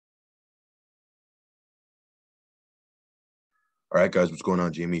All right, guys, what's going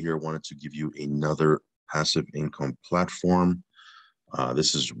on? Jamie here. Wanted to give you another passive income platform.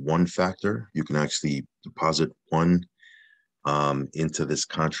 This is One Factor. You can actually deposit one into this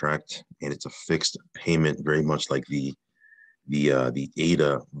contract, and it's a fixed payment, very much like the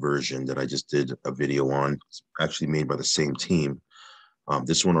ADA version that I just did a video on. It's actually made by the same team.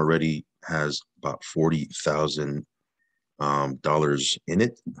 This one already has about $40,000 in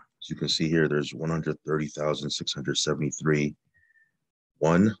it. As you can see here, there's 130,673.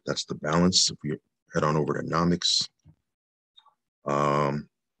 That's the balance. If we head on over to Nomics,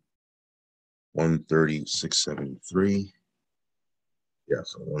 136.73. Yeah,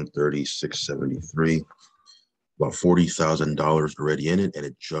 so 136.73. About $40,000 already in it, and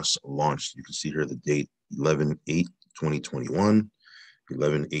it just launched. You can see here the date 11/8/2021,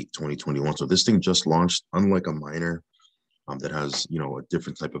 11/8/2021. So this thing just launched. Unlike a miner that has a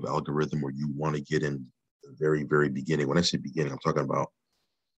different type of algorithm where you want to get in the very, very beginning. When I say beginning, I'm talking about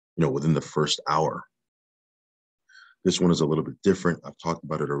within the first hour. This one is a little bit different. I've talked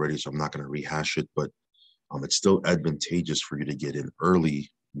about it already, so I'm not going to rehash it, but it's still advantageous for you to get in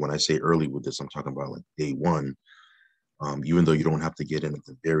early. When I say early with this, I'm talking about like day one. Even though you don't have to get in at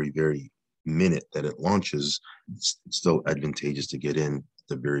the very, very minute that it launches, it's still advantageous to get in at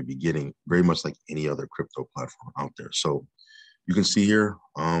the very beginning, very much like any other crypto platform out there. So you can see here,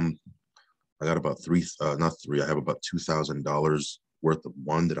 I got about I have about $2,000 worth of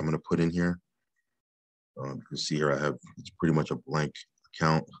one that I'm going to put in here. You can see here it's pretty much a blank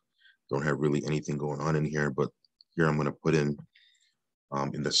account. Don't have really anything going on in here, but here I'm going to put in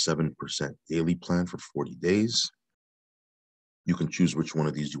the 7% daily plan for 40 days. You can choose which one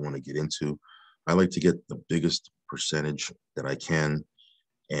of these you want to get into. I like to get the biggest percentage that I can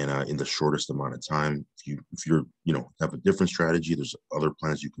and in the shortest amount of time. If you're have a different strategy, there's other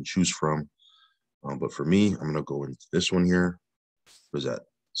plans you can choose from. But for me, I'm going to go into this one here. What is that?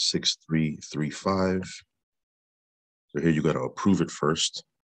 6335. So here you got to approve it first.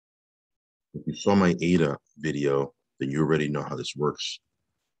 If you saw my ADA video, then you already know how this works.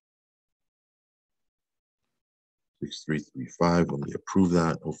 6335. Let me approve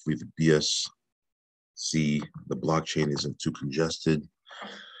that. Hopefully the BSC, the blockchain isn't too congested.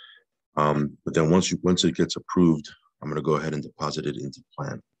 But then once it gets approved, I'm going to go ahead and deposit it into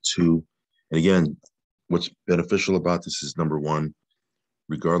plan 2. And again, what's beneficial about this is, number one,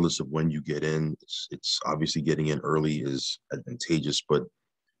 regardless of when you get in, it's obviously getting in early is advantageous, but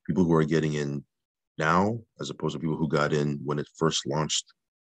people who are getting in now, as opposed to people who got in when it first launched,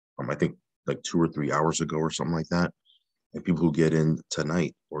 I think like 2 or 3 hours ago or something like that, and people who get in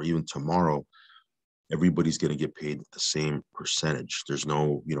tonight or even tomorrow, everybody's going to get paid the same percentage. There's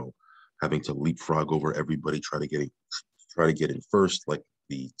no, having to leapfrog over everybody, try to get in first, like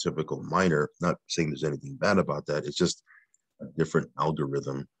the typical miner. Not saying there's anything bad about that. It's just a different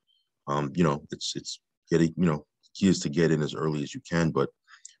algorithm. It's getting, key is to get in as early as you can, but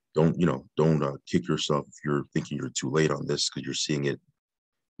don't kick yourself if you're thinking you're too late on this because you're seeing it,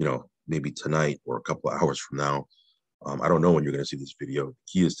 maybe tonight or a couple of hours from now. I don't know when you're going to see this video. The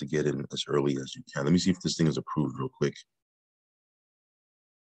key is to get in as early as you can. Let me see if this thing is approved real quick.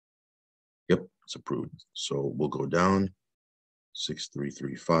 Yep, it's approved. So we'll go down,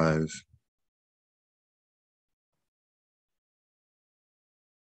 6335.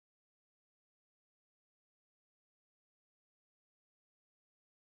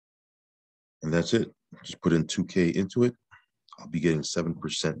 And that's it. Just put in 2K into it. I'll be getting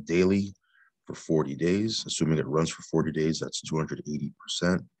 7% daily for 40 days. Assuming it runs for 40 days, that's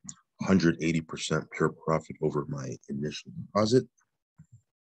 280%. 180% pure profit over my initial deposit.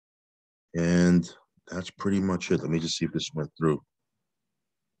 And that's pretty much it. Let me just see if this went through.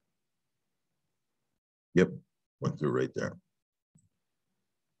 Yep, went through right there.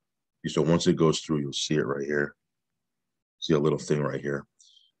 So once it goes through, you'll see it right here. See a little thing right here.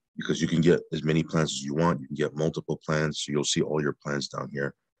 Because you can get as many plans as you want. You can get multiple plans, so you'll see all your plans down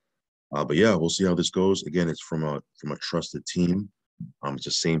here. But yeah, we'll see how this goes. Again, it's from a trusted team. It's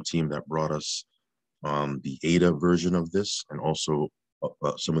the same team that brought us the ADA version of this, and also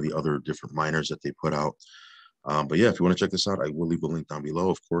some of the other different miners that they put out. But yeah, if you want to check this out, I will leave a link down below.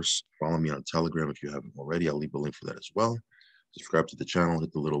 Of course, follow me on Telegram if you haven't already. I'll leave a link for that as well. Subscribe to the channel,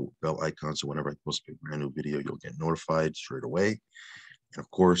 hit the little bell icon, so whenever I post a brand new video, you'll get notified straight away. And of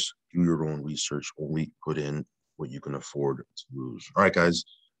course, do your own research. Only put in what you can afford to lose. All right, guys,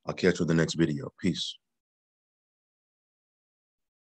 I'll catch you in the next video. Peace.